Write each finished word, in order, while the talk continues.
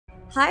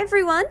Hi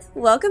everyone,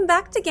 welcome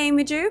back to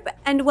GamerJube,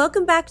 and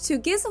welcome back to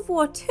Gears of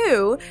War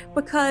 2,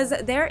 because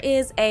there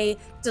is a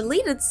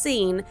deleted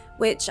scene,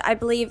 which I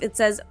believe it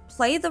says,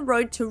 play the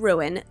road to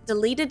ruin,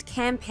 deleted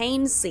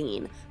campaign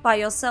scene, by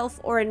yourself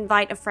or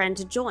invite a friend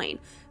to join.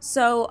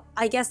 So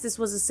I guess this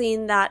was a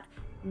scene that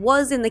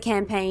was in the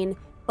campaign,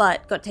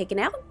 but got taken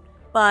out,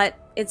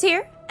 but it's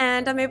here,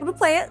 and I'm able to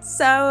play it,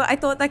 so I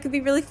thought that could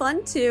be really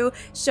fun to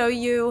show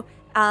you,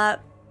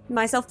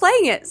 myself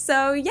playing it.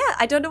 So yeah,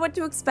 I don't know what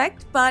to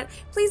expect, but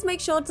please make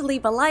sure to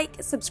leave a like,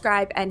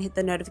 subscribe, and hit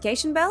the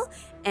notification bell,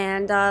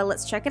 and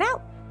let's check it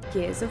out.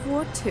 Gears of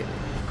War 2.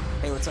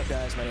 Hey, what's up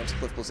guys? My name's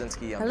Cliff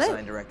Blazinski. I'm Hello.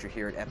 design director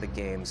here at Epic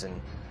Games,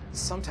 and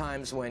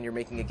sometimes when you're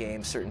making a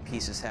game, certain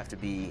pieces have to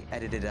be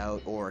edited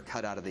out or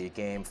cut out of the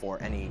game for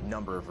any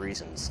number of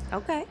reasons.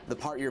 Okay. The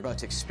part you're about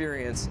to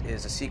experience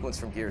is a sequence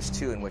from Gears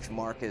 2 in which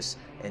Marcus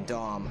and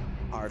Dom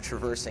are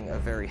traversing a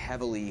very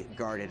heavily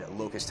guarded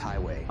Locust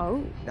highway.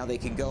 Oh. Now they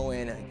can go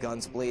in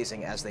guns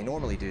blazing as they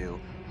normally do,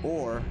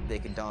 or they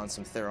can don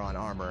some Theron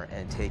armor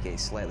and take a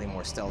slightly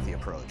more stealthy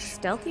approach.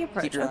 Stealthy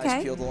approach, Keep your okay.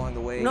 eyes peeled along the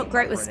way. I'm not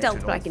great with Run into stealth,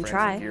 an but I old can friend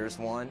try. from Gears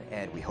 1,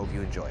 and we hope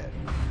you enjoy it.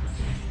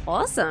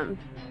 Awesome.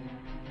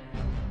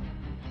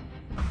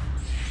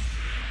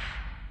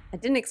 I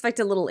didn't expect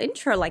a little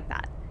intro like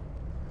that.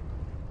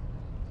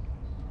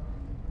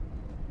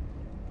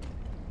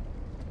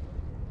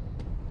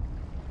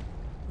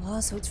 Oh,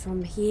 so it's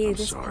from here, I'm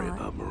this sorry part.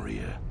 about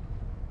Maria,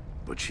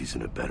 but she's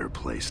in a better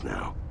place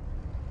now.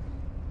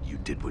 You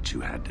did what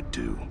you had to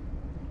do.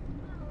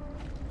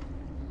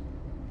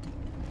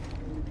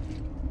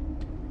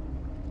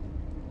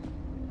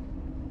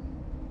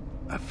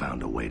 I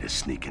found a way to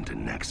sneak into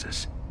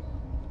Nexus,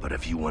 but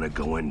if you want to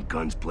go in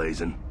guns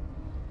blazing,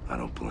 I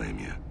don't blame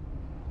you.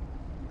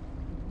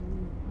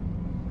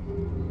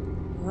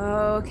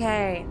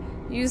 Okay.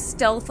 Use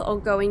stealth or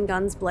going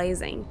guns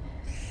blazing.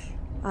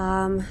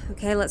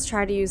 Okay, let's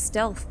try to use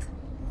stealth.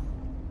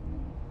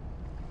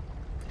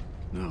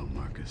 No,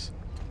 Marcus.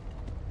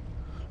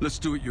 Let's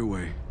do it your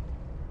way.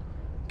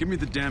 Give me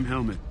the damn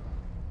helmet.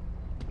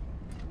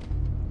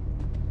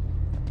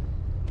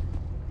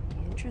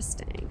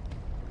 Interesting.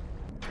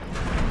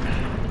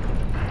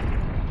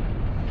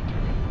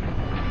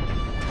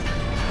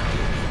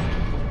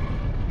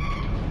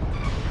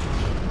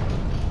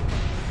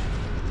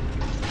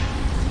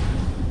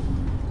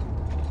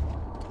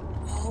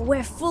 Oh,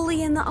 we're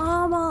fully in the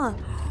armor.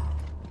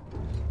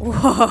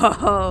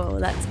 Whoa,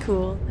 that's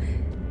cool.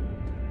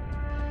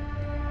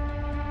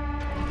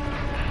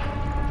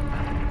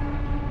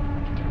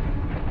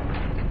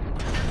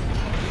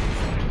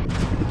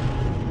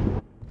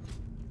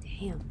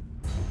 Damn.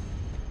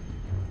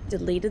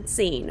 Deleted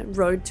scene.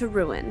 Road to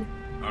ruin.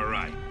 All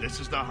right, this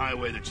is the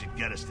highway that should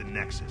get us to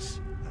Nexus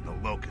and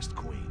the Locust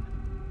Queen.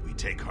 We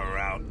take her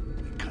out,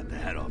 we cut the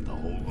head off the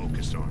whole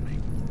Locust army.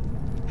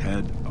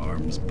 Head,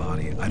 arms,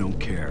 body, I don't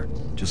care.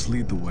 Just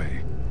lead the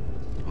way.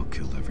 I'll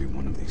kill every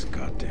one of these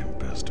goddamn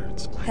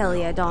bastards. Hell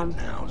yeah, Dom.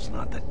 Now's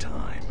not the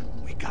time.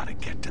 We gotta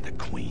get to the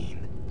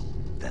Queen.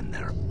 Then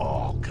they're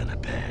all gonna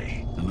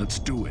pay. And let's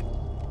do it.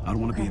 I don't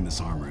want to be in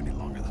this armor any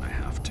longer than I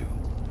have to.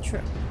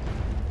 True.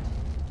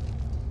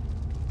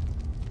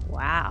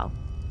 Wow.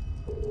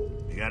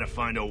 You gotta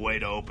find a way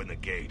to open the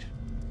gate.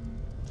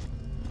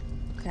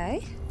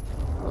 Okay.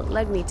 Well, it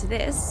led me to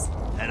this.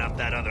 Head up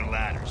that other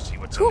ladder, see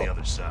what's Cool. on the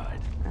other side.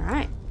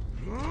 Alright.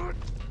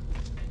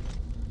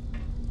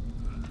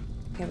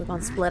 Okay, we're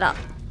gonna split up.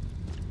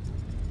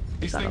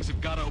 These Gotta- things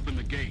have got to open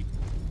the gate.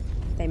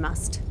 They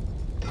must.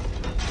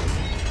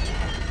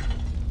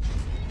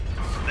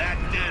 That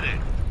did it!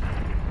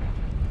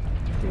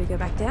 Do we go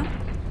back down?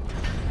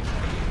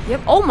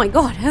 Yep. Oh my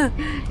god.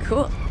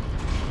 Cool.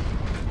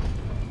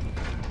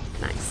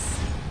 Nice.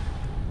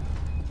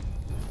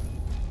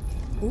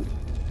 Ooh.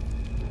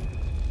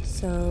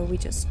 So we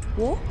just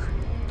walk?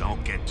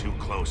 Don't get too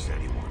close to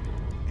anyone,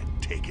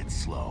 and take it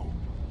slow.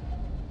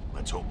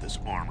 Let's hope this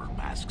armor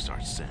masks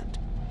our scent.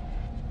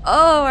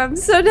 Oh, I'm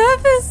so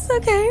nervous.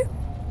 Okay.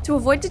 To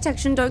avoid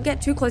detection, don't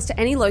get too close to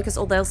any locust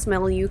or they'll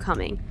smell you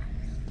coming.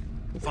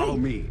 Follow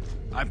me.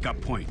 I've got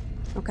point.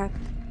 Okay.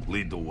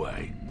 Lead the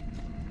way.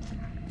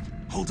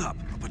 Hold up.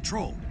 A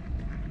patrol.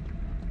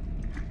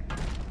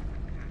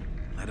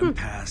 Let him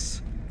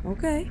pass.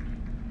 Okay.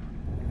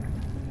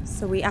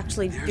 So we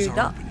actually There's do our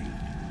that. opening.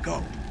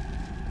 Go.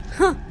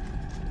 Huh.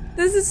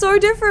 This is so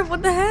different.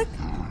 What the heck?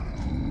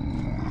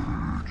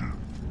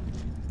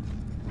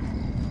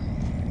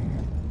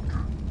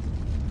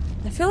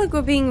 I feel like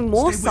we're being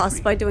more Stay with sus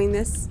me. by doing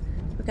this.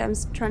 Okay, I'm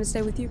trying to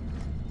stay with you.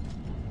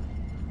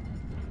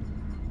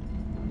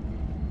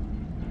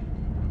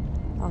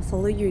 I'll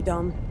follow you,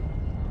 Dom.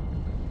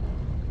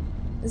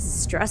 This is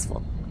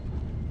stressful.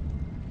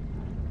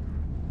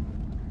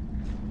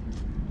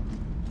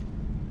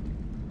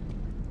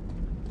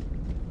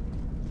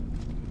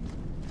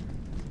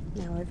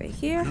 Now over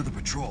here. Another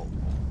patrol.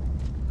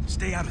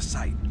 Stay out of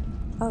sight.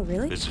 Oh,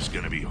 really? This is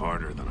gonna be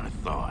harder than I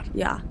thought.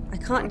 Yeah, I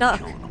can't I'm duck.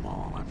 killing them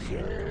all, I'm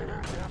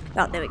sure.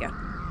 Oh, there we go.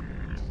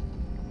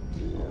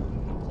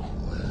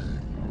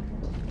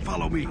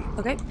 Follow me.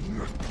 Okay.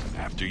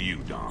 After you,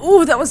 Dom.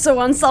 Ooh, that was so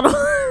unsubtle.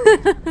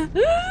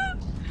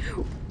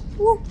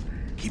 Ooh.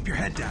 Keep your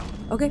head down.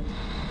 Okay.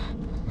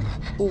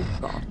 Oh,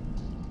 God.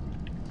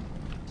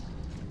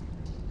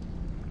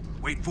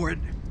 Wait for it.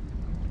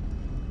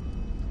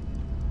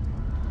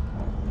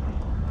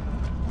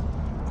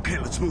 Okay,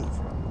 let's move.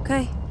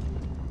 Okay.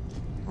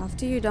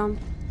 After you, Dom.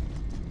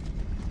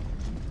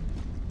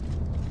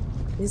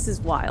 This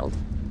is wild.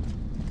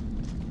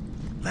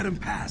 Let him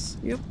pass.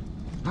 Yep.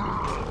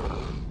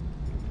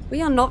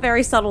 We are not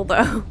very subtle,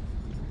 though.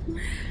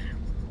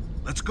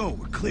 Let's go.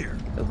 We're clear.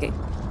 Okay.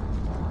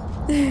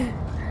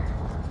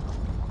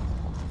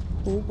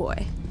 Oh,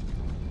 boy.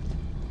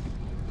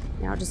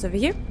 Now just over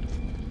here.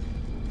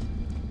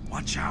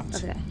 Watch out.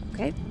 Okay.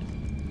 Okay.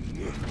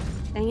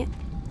 Dang it.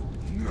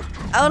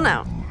 Oh,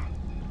 no.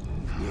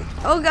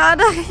 Oh, God.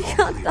 I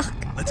can't duck.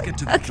 Let's get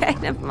to the Okay,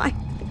 door. never mind.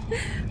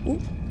 Ooh.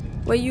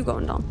 Where you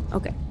going, Dom?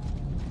 Okay.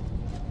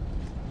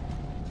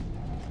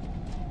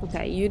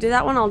 Okay, you do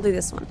that one, I'll do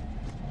this one.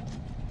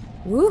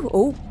 Ooh,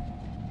 oh.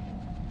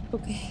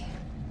 Okay.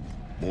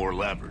 More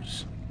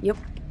levers. Yep.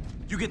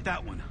 You get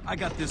that one. I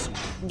got this one.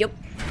 Yep.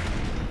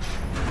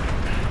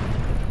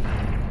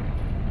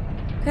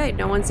 Okay,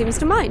 no one seems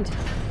to mind.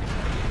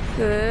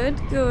 Good,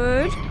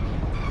 good.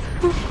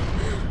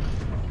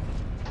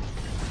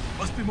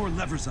 Must be more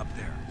levers up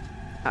there.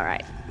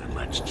 Alright, Then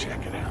let's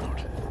check it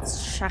out.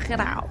 let's check it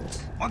out.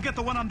 I'll get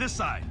the one on this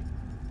side.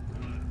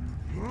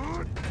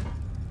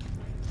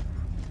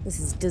 This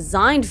is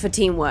designed for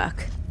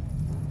teamwork.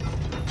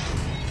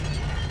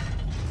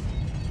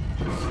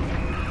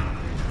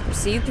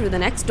 Proceed through the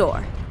next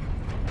door.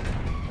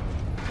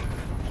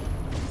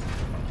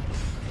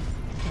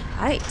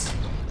 Right.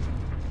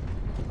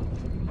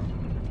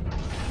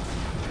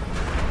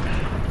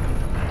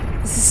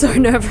 This is so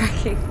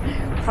nerve-wracking.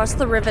 Cross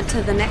the river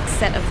to the next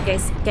set of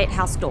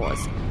gatehouse doors.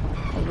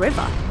 A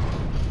river?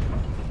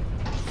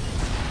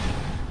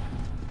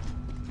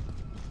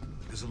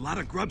 There's a lot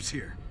of grubs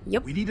here.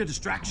 Yep. We need a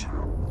distraction.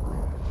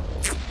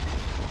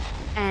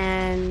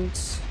 And...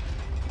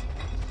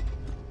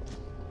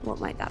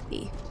 what might that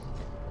be?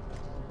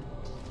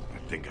 I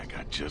think I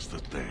got just the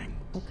thing.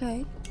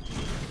 Okay.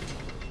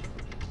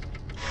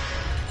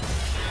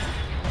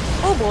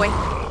 Oh boy.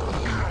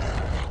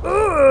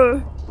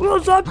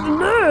 What's happening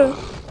there?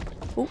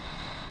 Oh.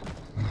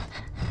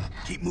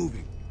 Keep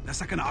moving.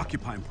 That's not gonna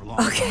occupy him for long.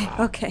 Okay,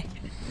 okay.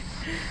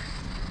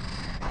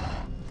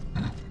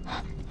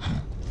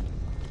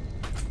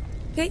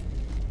 Okay.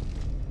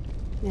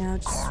 Now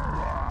just...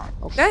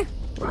 okay.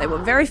 Well, they were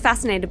very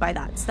fascinated by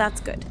that, so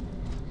that's good.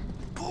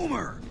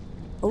 Boomer!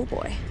 Oh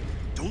boy.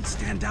 Don't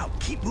stand out.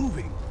 Keep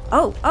moving.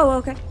 Oh,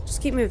 okay.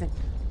 Just keep moving.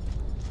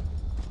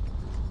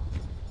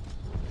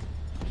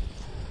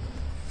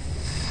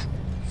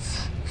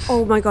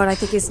 Oh my god, I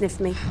think he sniffed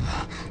me.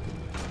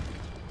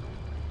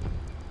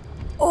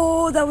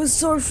 Oh, that was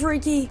so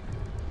freaky.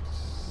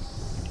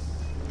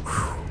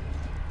 Whew.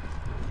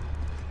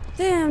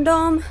 Damn,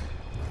 Dom.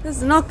 This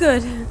is not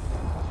good.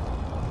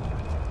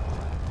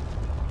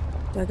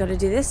 Do I gotta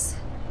do this?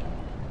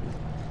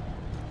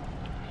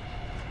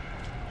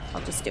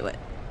 I'll just do it.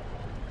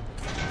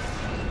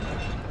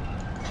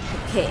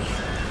 Okay.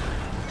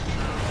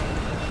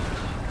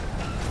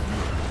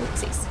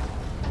 Oopsies.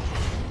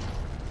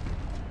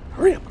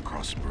 Hurry up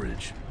across the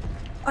bridge.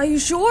 Are you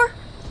sure?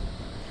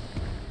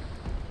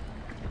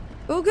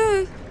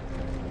 Okay.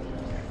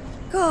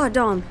 God,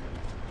 Dom.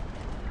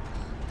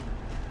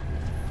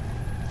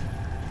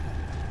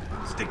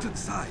 Stick to the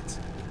sides.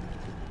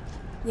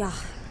 Yeah.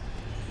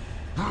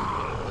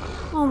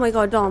 Oh my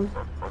god, Dom.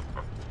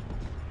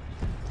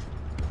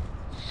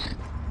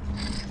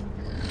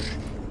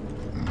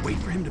 Wait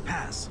for him to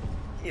pass.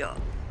 Yeah.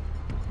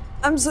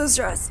 I'm so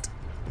stressed.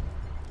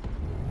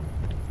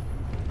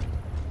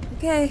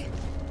 Okay.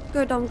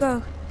 Go, Dom,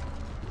 go.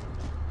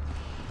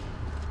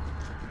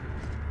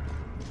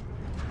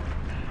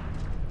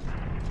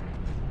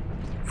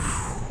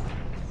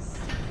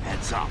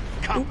 Heads up.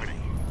 Company.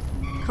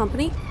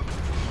 Company?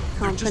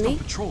 They're just on Company?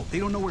 patrol. They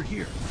don't know we're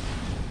here.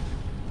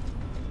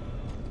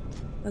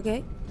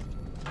 Okay.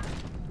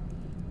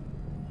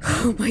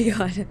 Oh my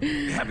god.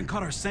 They haven't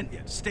caught our scent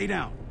yet. Stay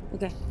down.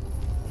 Okay.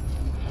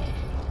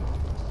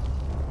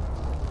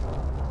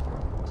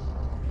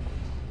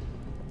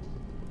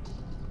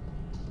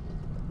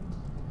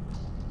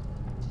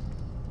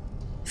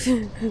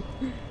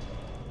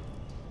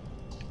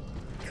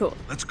 Cool.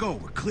 Let's go.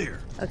 We're clear.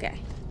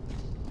 Okay.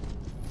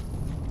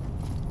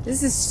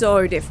 This is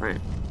so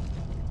different.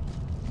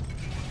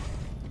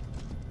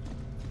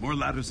 More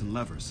ladders and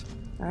levers.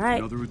 All right.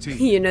 You know the routine.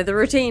 You know the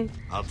routine.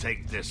 I'll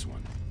take this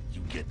one.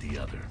 You get the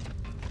other.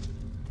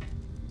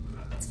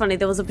 It's funny,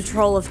 there was a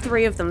patrol of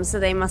 3 of them, so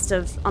they must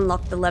have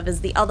unlocked the levers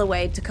the other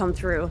way to come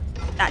through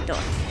that door.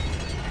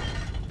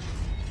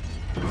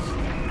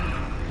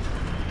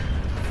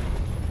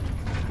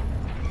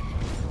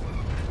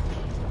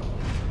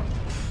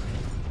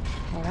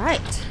 All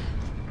right.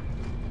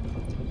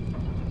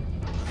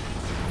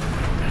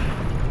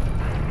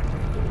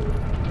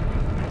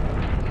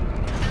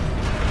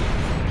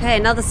 Okay,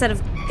 another set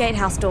of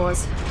gatehouse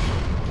doors.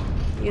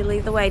 You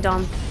lead the way,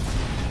 Dom.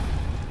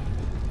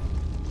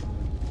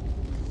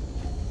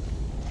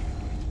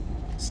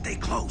 Stay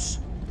close.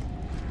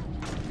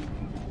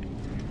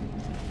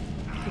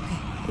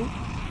 Okay.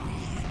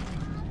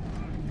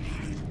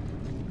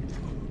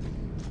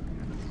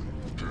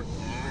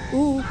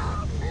 Ooh.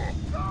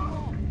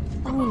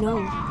 Oh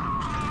no.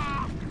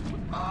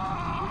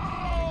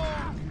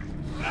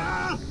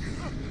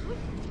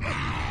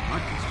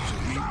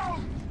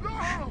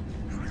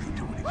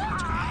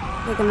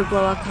 They're gonna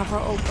blow our cover.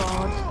 Oh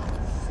god.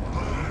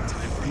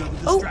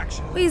 Oh,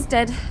 he's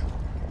dead.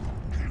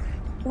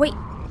 Wait,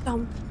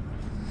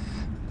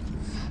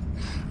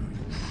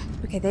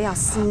 okay, they are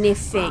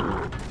sniffing.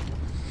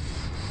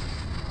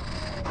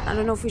 I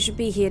don't know if we should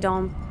be here,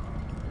 Dom.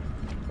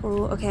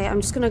 Oh, okay, I'm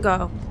just gonna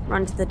go.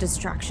 Run to the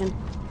distraction.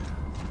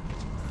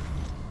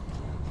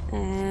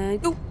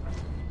 And go.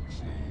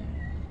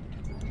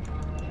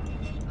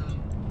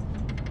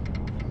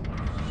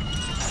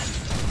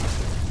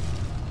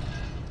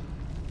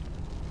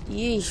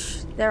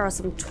 Yeesh, there are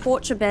some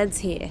torture beds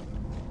here.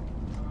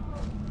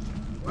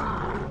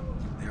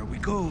 There we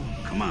go.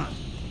 Come on.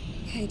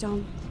 Okay,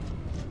 Dom.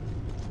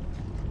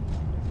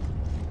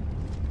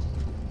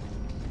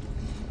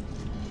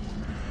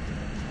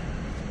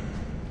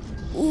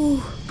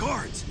 Ooh.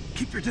 Guards,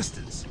 keep your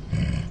distance.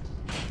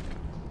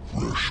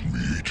 Fresh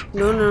meat.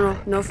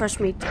 No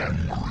fresh meat.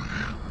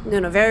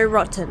 No, very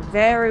rotten,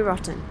 very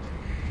rotten.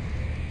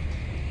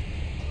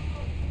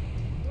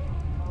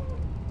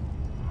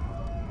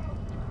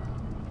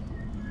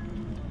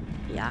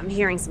 Yeah, I'm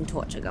hearing some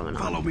torture going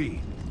on. Follow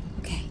me.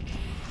 Okay.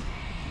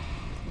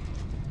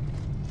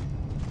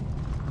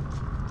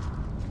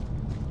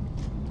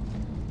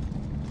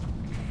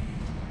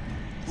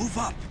 Move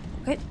up.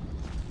 Okay.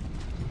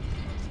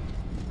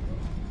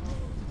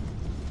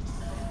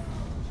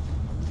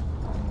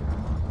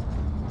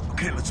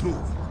 Okay, let's move.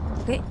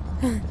 Okay.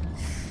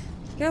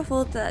 Careful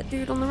with that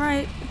dude on the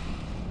right.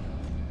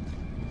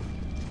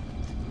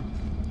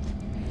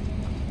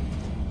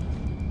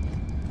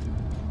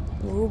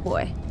 Oh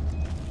boy.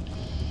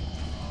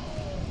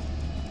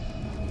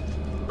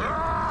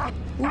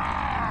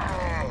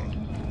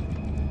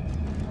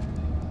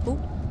 Ooh.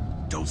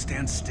 Don't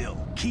stand still.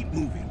 Keep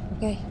moving.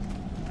 Okay.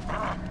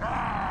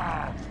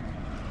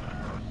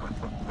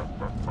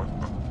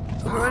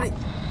 I'm running.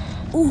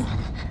 Ooh.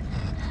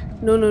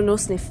 No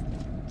sniff.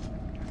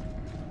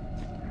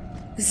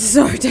 This is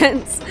so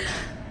tense.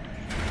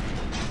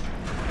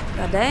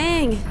 God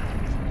dang.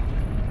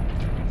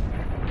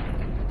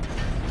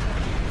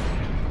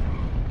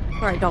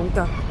 Alright, don't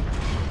go.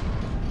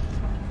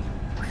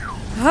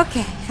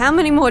 Okay, how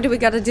many more do we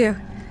gotta do?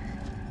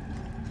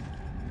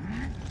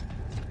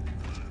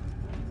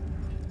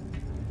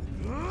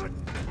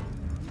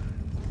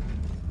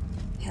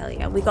 Hell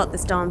yeah, we got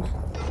this, Dom.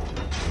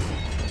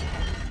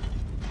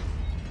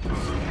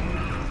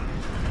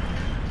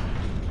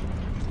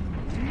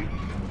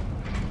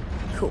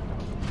 Cool.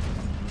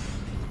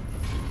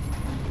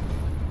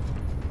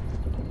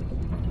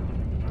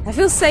 I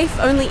feel safe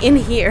only in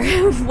here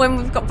when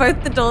we've got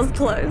both the doors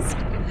closed.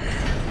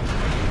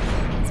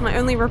 It's my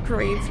only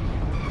reprieve.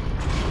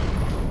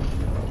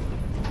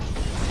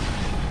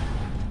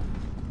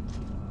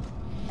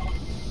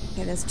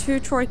 Okay, there's 2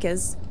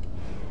 troikas.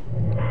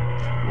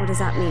 What does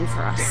that mean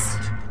for us?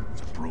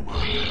 It's a broma.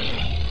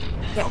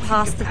 Get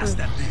past the Past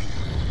group. that thing.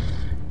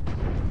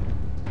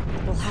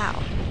 Well,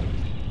 how?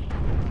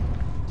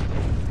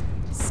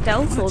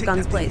 Stealth Wanna or take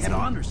guns that thing blazing? head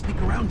on or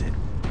sneak around it.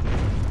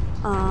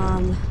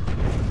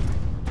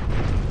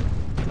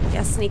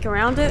 Yeah, sneak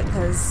around it,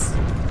 because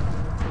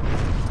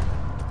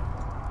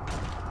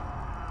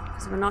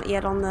we're not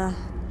yet on the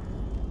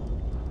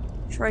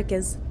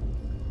troikas.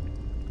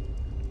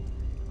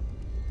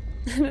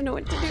 I don't know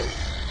what to do.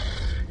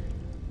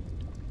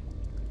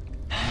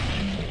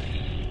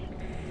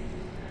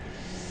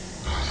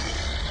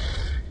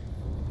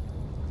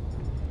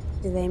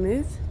 Do they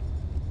move?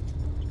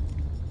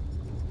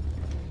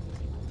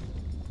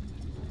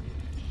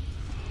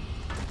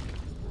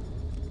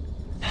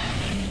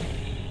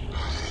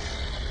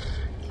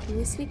 Can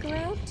we sneak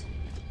around?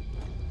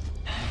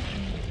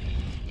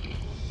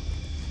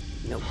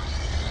 Nope.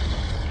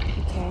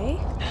 Okay.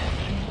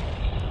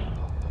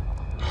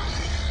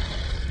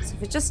 So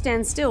if it just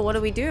stands still, what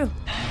do we do?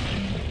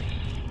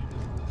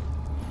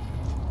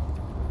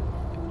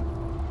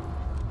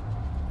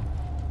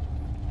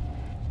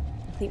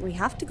 I think we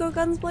have to go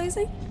guns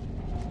blazing?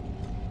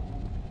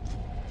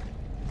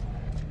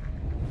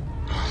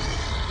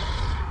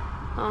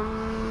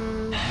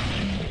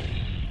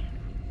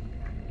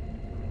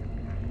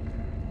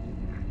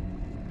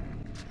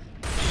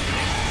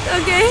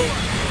 Okay,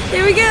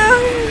 here we go.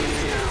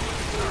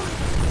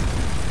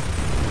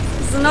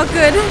 This is not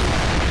good.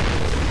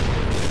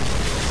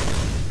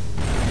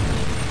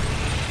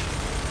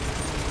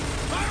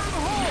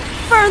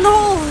 Fire in the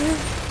hole!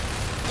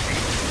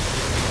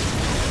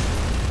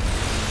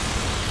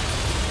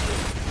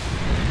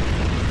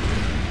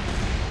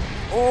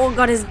 Oh,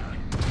 got his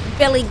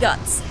belly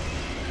guts.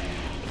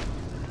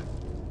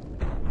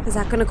 Is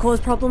that gonna cause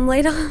problem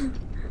later?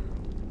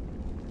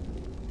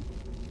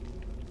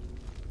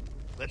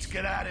 Let's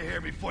get out of here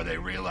before they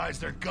realize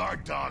their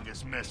guard dog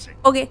is missing.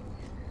 Okay.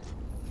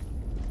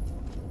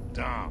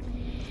 Dom,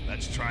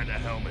 let's try the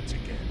helmets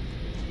again.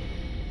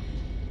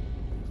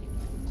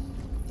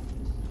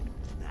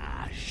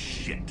 Ah,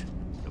 shit.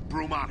 The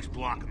Brumok's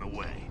blocking the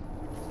way.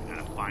 We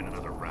gotta find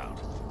another route.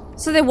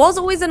 So there was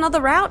always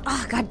another route?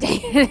 Oh, god dang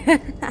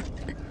it.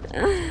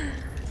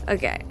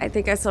 Okay, I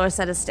think I saw a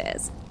set of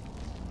stairs.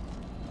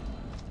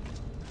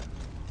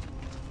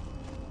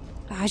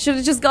 I should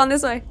have just gone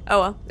this way. Oh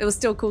well, it was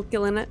still cool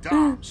killing it.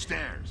 Dom,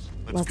 stairs.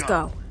 Let's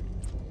go.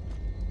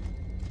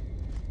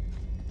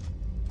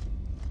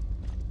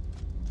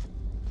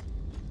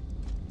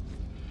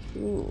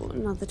 Ooh,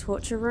 another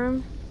torture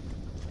room.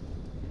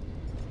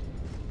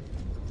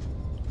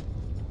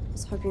 I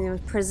was hoping there were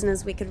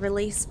prisoners we could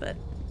release, but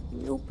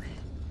nope.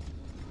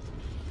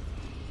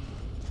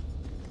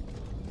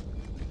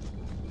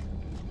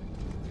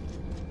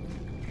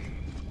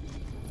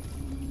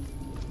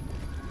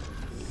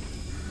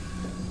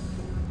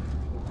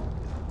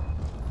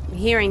 I'm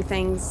hearing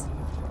things.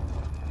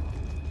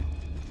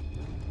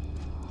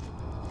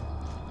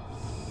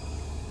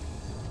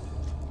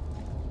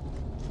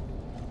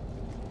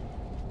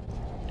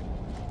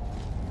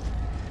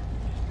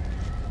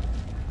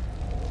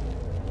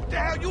 The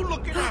hell you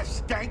looking at,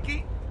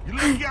 Stanky? You're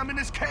lucky I'm in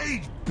this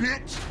cage,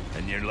 bitch.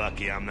 And you're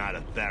lucky I'm not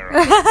a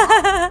Theron.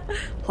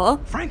 Huh?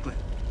 Franklin,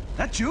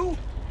 that you?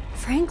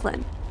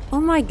 Franklin. Oh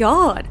my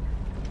god.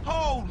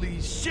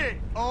 Holy shit!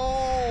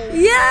 Oh,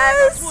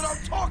 Yes! that's what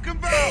I'm talking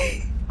about.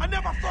 I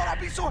never thought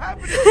I'd be so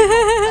happy to see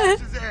those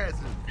his asses.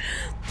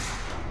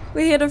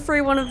 We're here to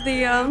free one of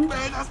the Man,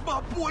 that's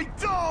my boy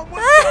Dom.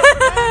 What's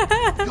up,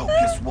 man? Yo,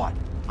 guess what?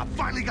 I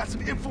finally got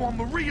some info on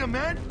Maria,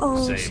 man.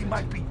 Oh, She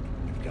might be. You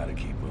gotta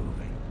keep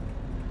moving.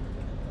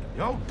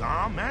 Yo,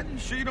 Dom, man, you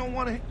sure you don't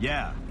want to?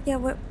 Yeah. yeah,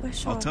 we're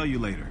sure. I'll tell you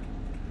later.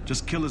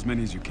 Just kill as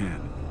many as you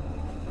can.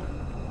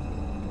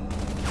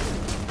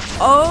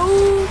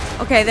 Oh,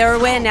 okay, they're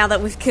aware now that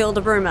we've killed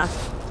a Bruma.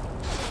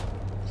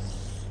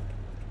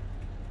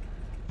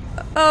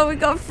 Oh, we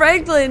got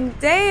Franklin.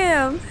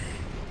 Damn.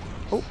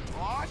 Oh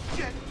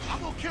shit!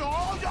 I'm gonna kill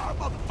all y'all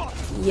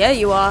motherfuckers. Yeah,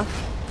 you are.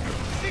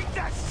 Eat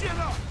that shit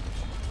up.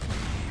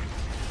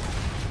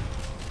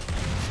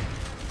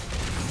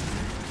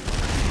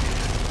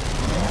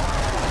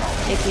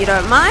 If you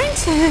don't mind.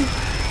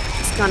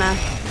 Just gonna...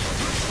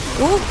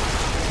 Ooh.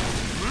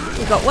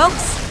 We got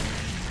whelps.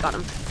 Got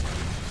him.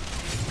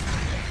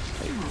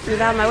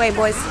 Move out of my way,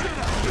 boys.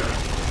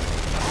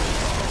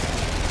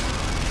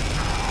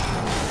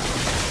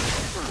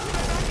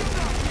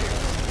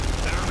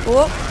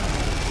 Whoa.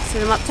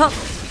 Sit him up top.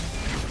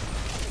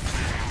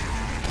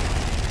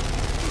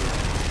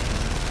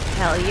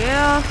 Hell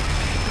yeah.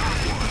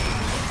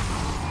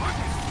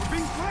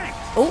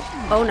 Oh,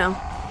 oh no.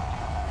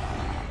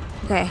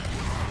 Okay.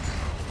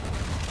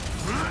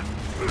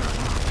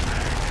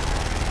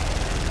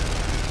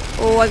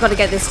 Oh, I gotta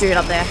get this dude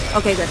up there.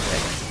 Okay, good.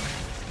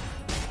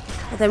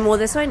 Are there more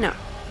this way? No.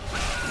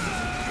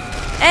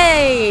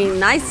 Hey,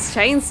 nice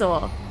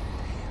chainsaw.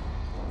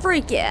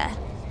 Freak yeah.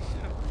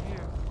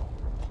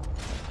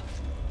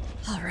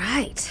 All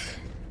right.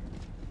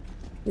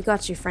 We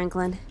got you,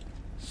 Franklin.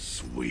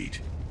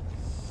 Sweet.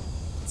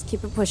 Let's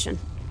keep it pushing.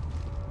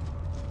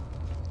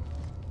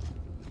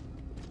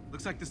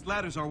 Looks like this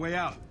ladder's our way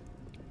out.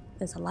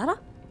 There's a ladder?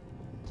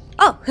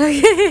 Oh.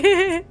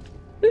 Good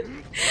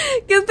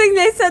thing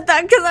they said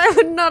that because I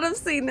would not have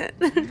seen it.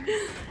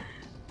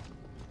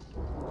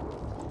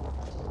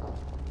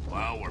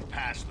 Well, we're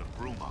past the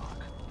Brumok.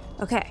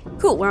 Okay,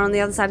 cool. We're on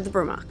the other side of the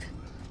Brumok.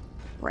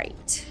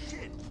 Great.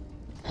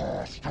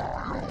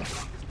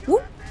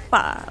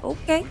 Whoop-a.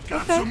 Okay,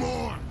 Got okay. some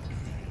more.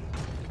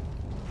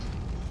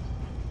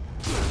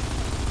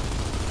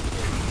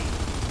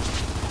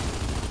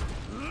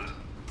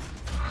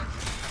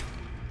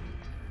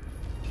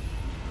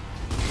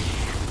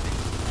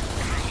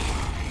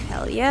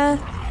 Hell yeah.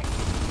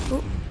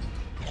 Ooh.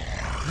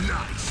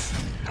 Nice.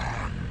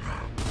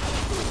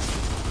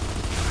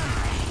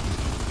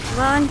 Come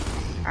on.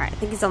 Alright, I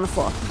think he's on the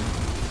floor.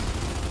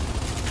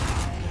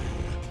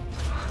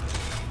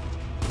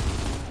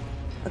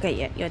 Okay,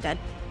 yeah, you're dead.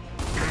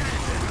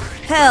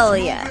 Hell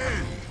yeah.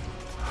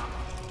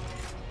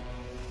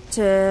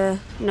 To...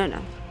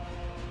 No.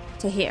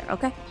 To here,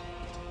 okay?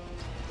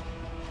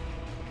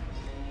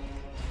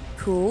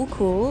 Cool,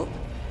 cool.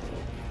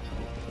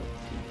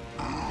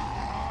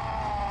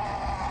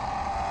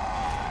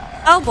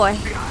 Oh boy.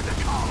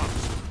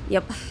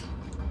 Yep.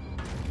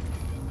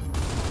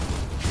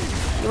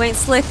 You ain't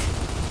slick.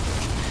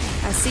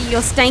 I see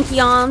your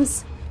stanky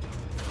arms.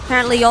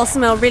 Apparently y'all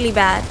smell really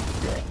bad.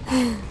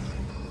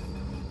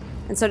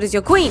 And so does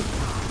your queen.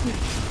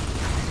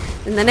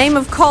 In the name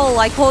of Cole,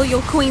 I call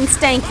your queen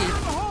stanky.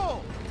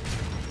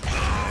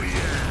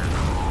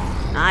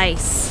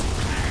 Nice.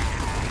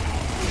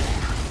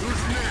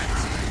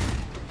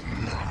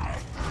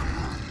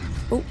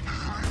 Ooh.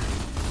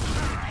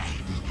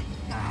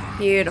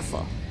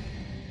 Beautiful.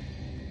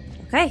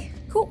 Okay,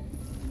 cool.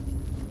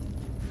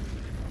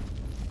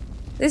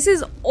 This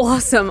is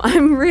awesome.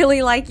 I'm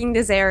really liking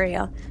this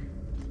area.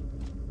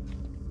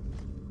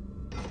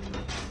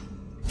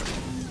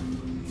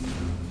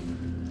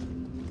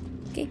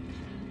 Okay.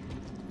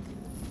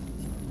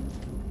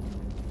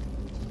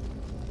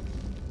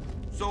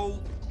 So,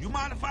 you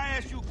mind if I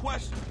ask you a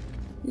question?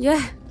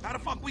 Yeah. How the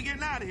fuck we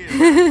getting out of here?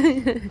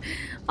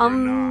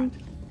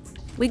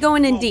 We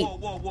going in Whoa, deep.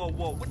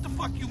 whoa. What the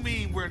fuck you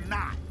mean we're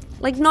not?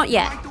 Like, not You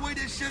yet. like the way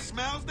this shit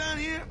smells down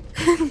here?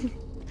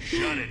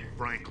 Shut it,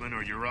 Franklin,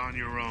 or you're on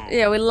your own.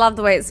 Yeah, we love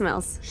the way it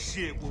smells.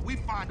 Shit, when we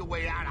find a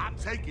way out, I'm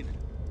taking it.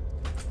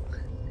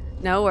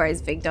 No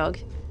worries, big dog.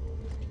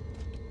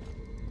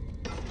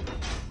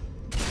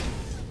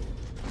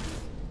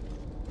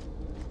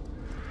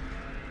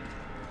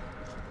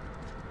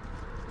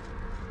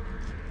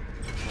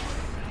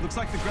 Looks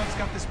like the grub's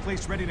got this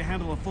place ready to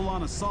handle a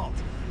full-on assault.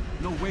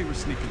 No way we're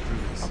sneaking through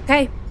this.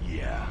 Okay.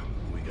 Yeah,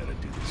 we gotta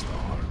do this the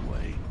hard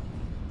way.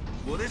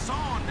 Well, it's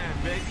on then,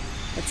 baby.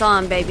 It's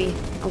on, baby.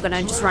 I'm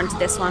gonna just run to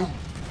this one.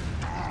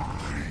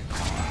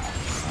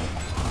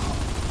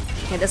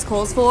 Okay, this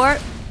calls for...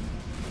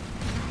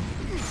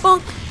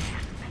 Bonk.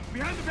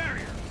 Behind the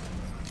barrier.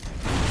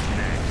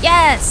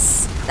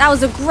 Yes! That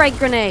was a great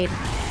grenade.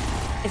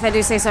 If I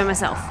do say so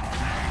myself.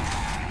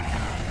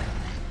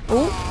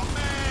 Ooh.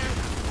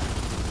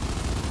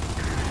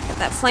 Get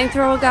that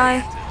flamethrower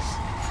guy.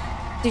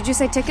 Did you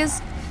say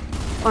tickers?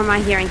 Or am I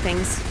hearing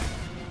things?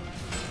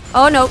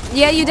 Oh no.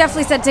 Yeah, you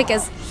definitely said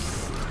tickers.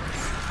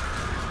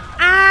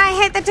 I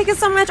hate the tickers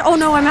so much. Oh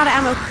no, I'm out of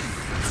ammo.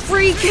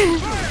 Freak.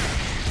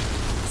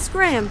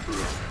 Scram.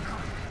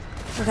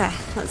 Okay,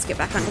 let's get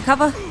back under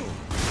cover.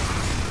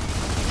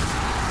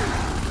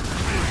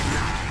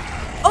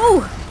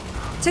 Oh!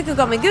 Ticker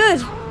got me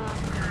good.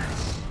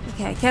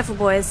 Okay, careful,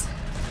 boys.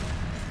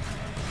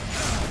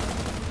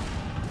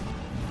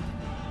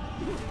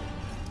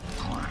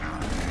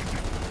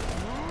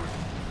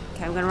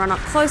 Okay, I'm gonna run up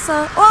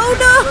closer. Oh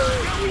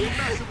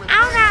no!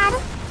 Ow,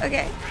 God!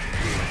 Okay.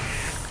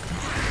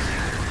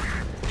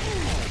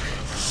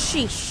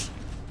 Sheesh.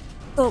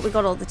 Thought we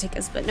got all the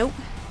tickers, but nope.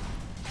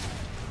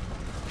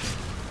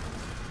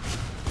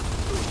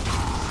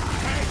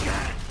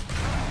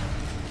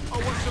 Oh,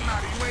 what's the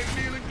matter? You ain't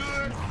feeling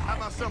good? How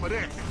about some of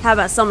this? How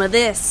about some of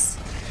this?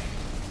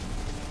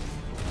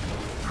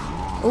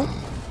 Oh.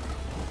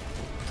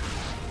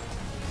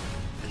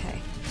 Okay,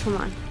 come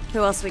on. Who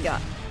else we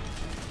got?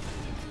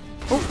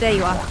 Oh, there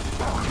you are.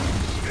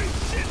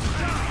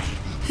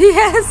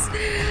 Yes!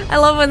 I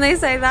love when they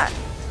say that.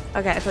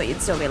 Okay, I thought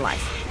you'd still be alive.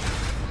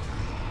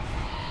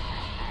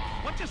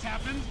 What just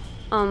happened?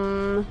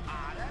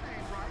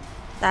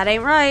 That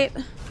ain't right.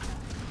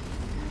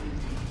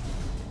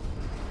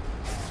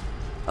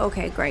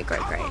 Okay, great.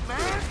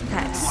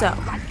 Okay, so.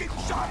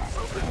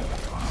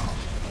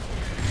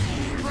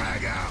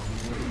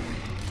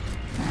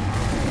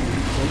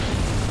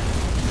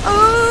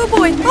 Oh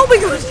boy! Oh my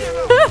gosh!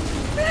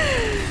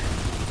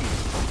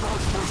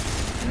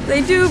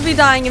 They do be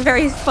dying in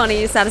very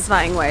funny,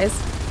 satisfying ways.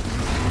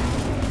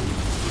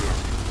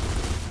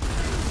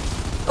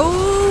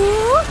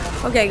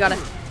 Oh! Okay, got it.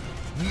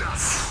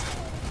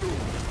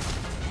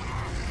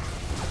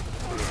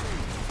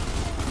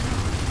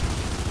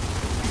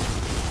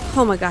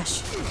 Oh my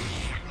gosh.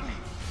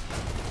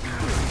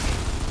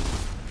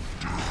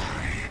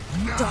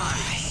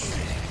 Die.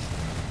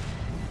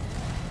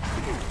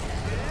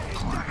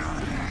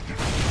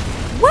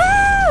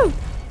 Woo!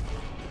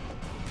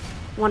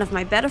 One of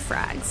my better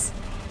frags.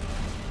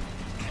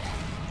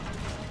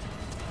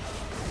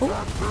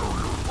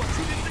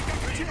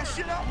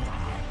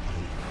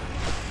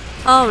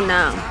 Oh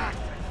no.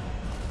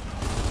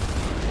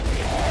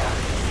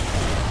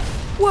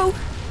 Whoa.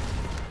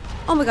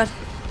 Oh my god.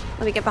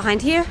 Let me get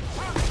behind here.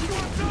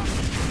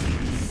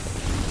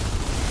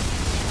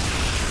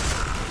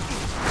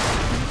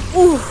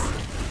 Ooh.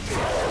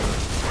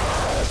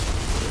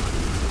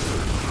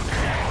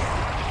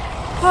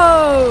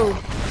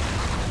 Oh.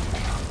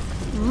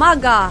 My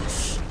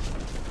gosh.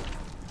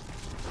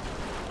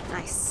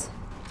 Nice.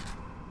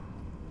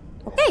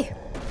 Okay.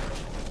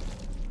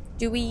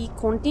 Do we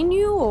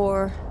continue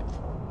or?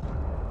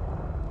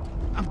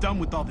 I'm done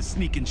with all the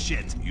sneaking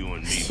shit. You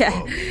and me,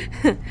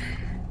 Yeah.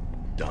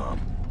 Dom,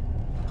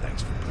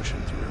 thanks for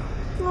pushing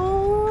through.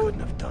 Oh, Couldn't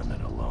have done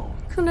it alone.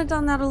 couldn't have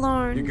done that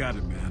alone. You got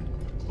it, man.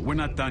 But we're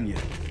not done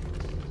yet.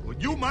 Well,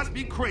 you must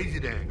be crazy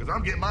then, because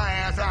I'm getting my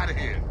ass out of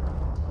here.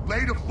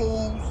 Later,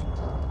 fools.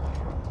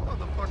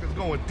 Motherfuckers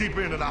going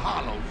deeper into the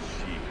hollow.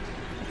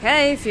 Shit.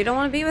 Okay, if you don't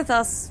want to be with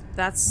us,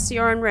 that's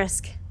your own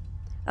risk.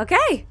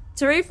 Okay,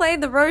 to replay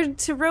the Road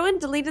to Ruin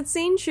deleted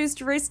scene, choose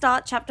to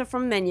restart chapter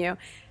from menu.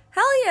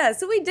 Hell yeah,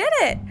 so we did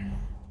it!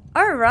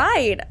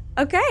 Alright,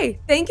 okay.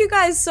 Thank you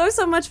guys so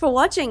much for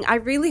watching. I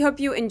really hope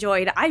you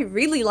enjoyed. I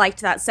really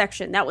liked that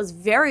section. That was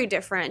very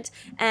different.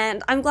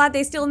 And I'm glad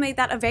they still made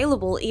that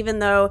available even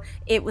though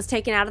it was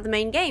taken out of the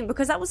main game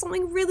because that was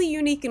something really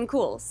unique and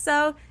cool.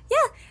 So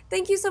yeah,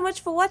 thank you so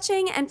much for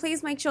watching and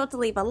please make sure to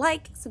leave a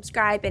like,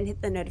 subscribe and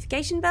hit the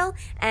notification bell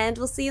and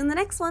we'll see you in the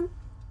next one.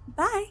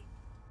 Bye!